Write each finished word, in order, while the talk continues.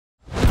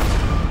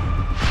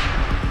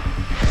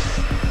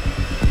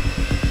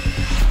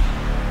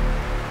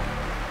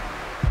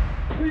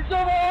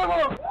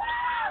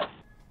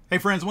Hey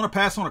friends, I want to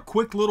pass on a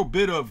quick little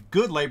bit of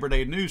good Labor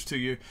Day news to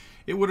you.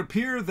 It would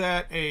appear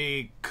that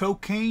a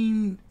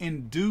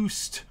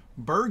cocaine-induced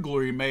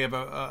burglary may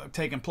have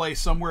taken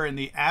place somewhere in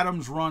the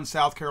Adams Run,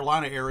 South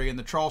Carolina area in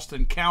the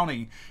Charleston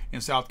County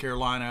in South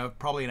Carolina,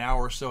 probably an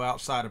hour or so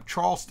outside of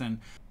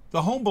Charleston.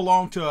 The home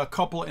belonged to a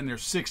couple in their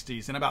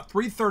 60s, and about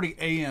 3:30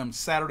 a.m.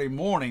 Saturday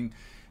morning,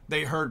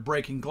 they heard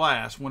breaking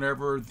glass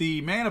whenever the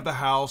man of the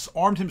house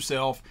armed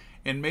himself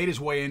and made his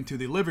way into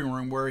the living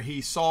room, where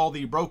he saw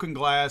the broken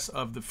glass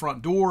of the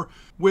front door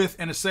with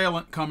an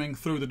assailant coming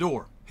through the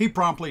door. He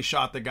promptly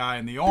shot the guy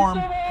in the arm,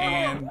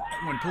 and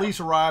when police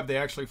arrived, they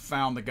actually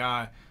found the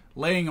guy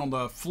laying on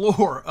the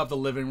floor of the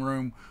living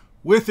room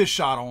with his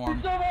shot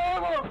arm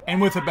and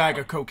with a bag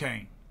of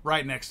cocaine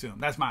right next to him.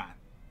 That's mine.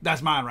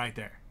 That's mine right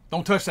there.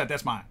 Don't touch that.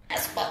 That's mine.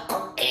 That's my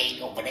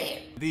cocaine over there.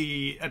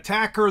 The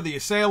attacker, the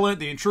assailant,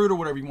 the intruder,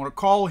 whatever you want to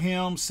call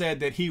him, said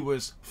that he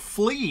was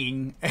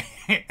fleeing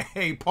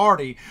a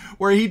party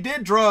where he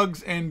did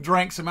drugs and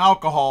drank some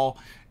alcohol,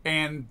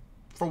 and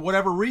for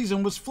whatever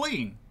reason was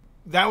fleeing.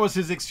 That was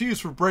his excuse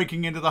for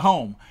breaking into the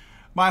home.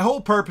 My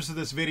whole purpose of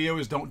this video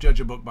is don't judge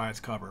a book by its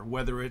cover,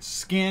 whether it's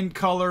skin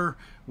color,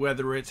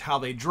 whether it's how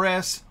they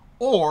dress,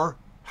 or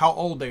how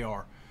old they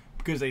are.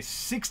 Because a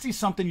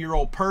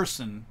 60-something-year-old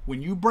person,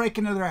 when you break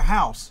into their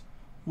house,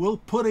 will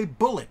put a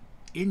bullet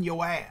in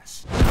your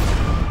ass.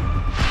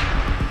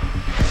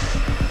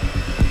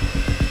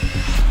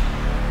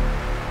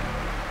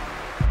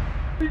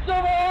 I'm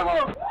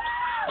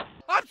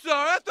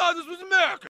sorry, I thought this was America.